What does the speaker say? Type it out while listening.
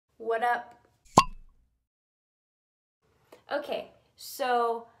What up? Okay,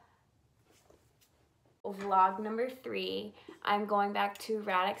 so vlog number 3. I'm going back to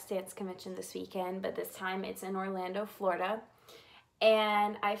Radix Dance Convention this weekend, but this time it's in Orlando, Florida.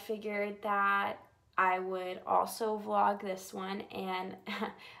 And I figured that I would also vlog this one and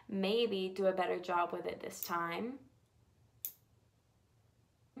maybe do a better job with it this time.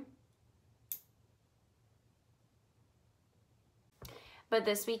 But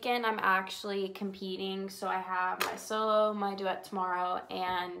this weekend I'm actually competing, so I have my solo, my duet tomorrow,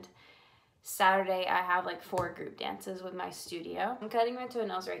 and Saturday I have like 4 group dances with my studio. I'm cutting my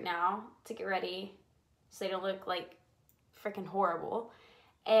toenails right now to get ready so they don't look like freaking horrible.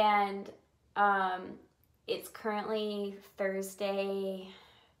 And it's currently Thursday,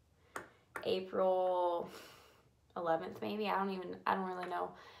 April 11th maybe. I don't really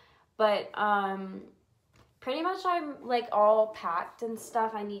know. But pretty much I'm like all packed and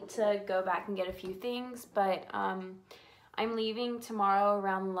stuff. I need to go back and get a few things, but I'm leaving tomorrow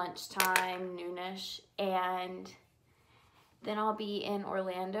around lunchtime, noonish, and then I'll be in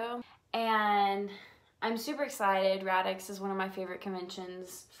Orlando. And I'm super excited. Radix is one of my favorite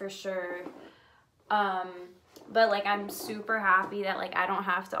conventions for sure. But like I'm super happy that like I don't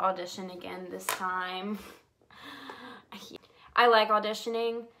have to audition again this time. I like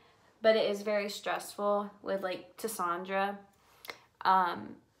auditioning, but it is very stressful with like Tassandra.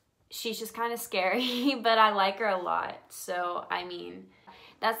 She's just kind of scary, but I like her a lot. So, I mean,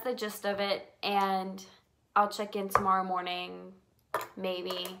 that's the gist of it. And I'll check in tomorrow morning,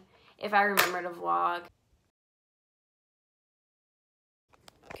 maybe, if I remember to vlog.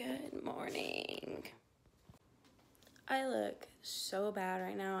 Good morning. I look so bad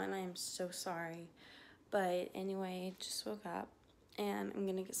right now, and I am so sorry. But anyway, just woke up. And I'm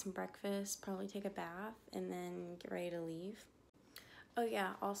gonna get some breakfast, probably take a bath, and then get ready to leave. Oh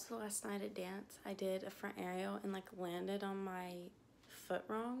yeah, also last night at dance, I did a front aerial and like landed on my foot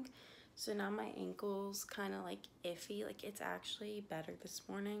wrong. So now my ankle's kind of like iffy. Like it's actually better this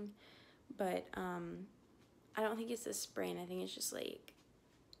morning, but I don't think it's a sprain. I think it's just like,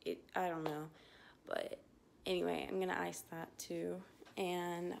 I don't know. But anyway, I'm gonna ice that too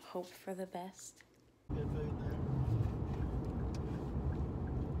and hope for the best. Good food there.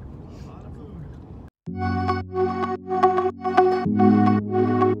 A lot of food.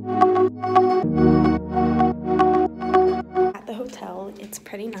 At the hotel, it's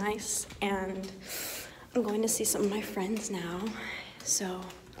pretty nice, and I'm going to see some of my friends now. So,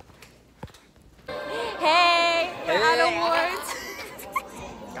 hey, at awards.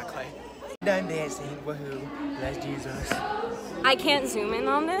 Got Clay. Done dancing. Woohoo. Bless Jesus. I can't zoom in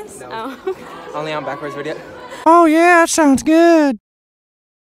on this. No. Oh. Only on backwards video. Oh yeah, sounds good.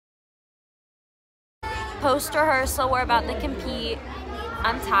 Post rehearsal, we're about to compete.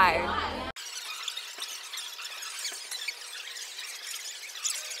 I'm tired.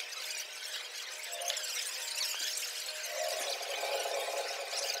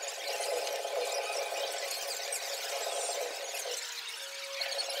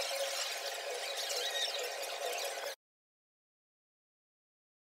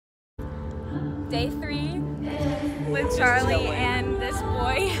 Day 3 with Charlie and this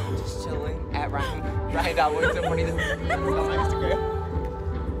boy. Just chilling at Ryan Dowling. So funny. That's on Instagram.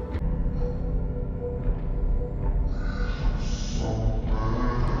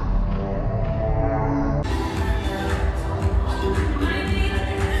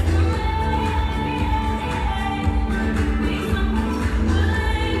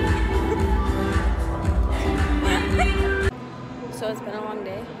 So it's been a long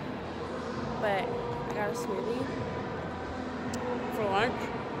day, but I got a smoothie for lunch,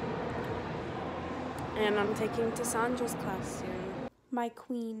 and I'm taking Tassandra's class soon. My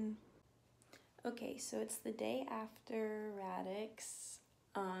queen. Okay, so it's the day after Radix.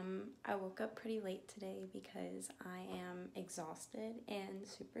 I woke up pretty late today because I am exhausted and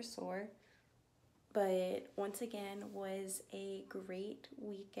super sore, but once again was a great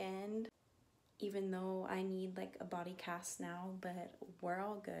weekend. Even though I need like a body cast now, but we're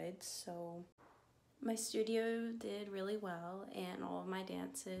all good. So my studio did really well and all of my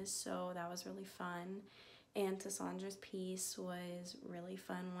dances, so that was really fun. And Tassandra's piece was really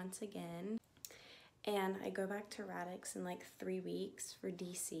fun once again. And I go back to Radix in like 3 weeks for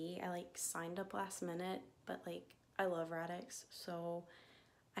DC. I like signed up last minute, but like I love Radix, so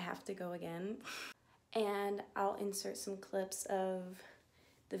I have to go again. And I'll insert some clips of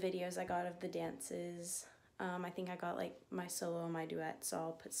the videos I got of the dances. I think I got like my solo and my duet, so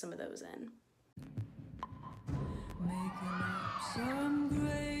I'll put some of those in. Making up some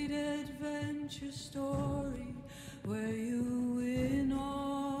great adventure story where you win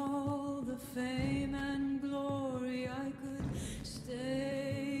all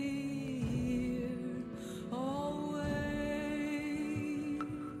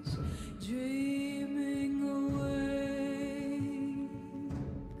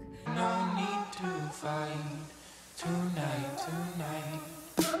fight tonight, tonight.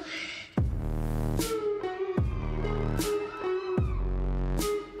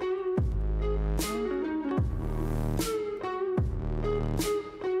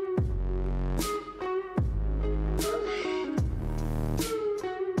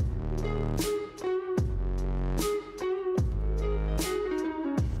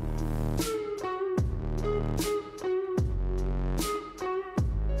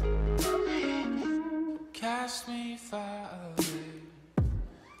 Cast me far away.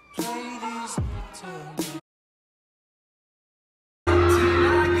 Play these little games.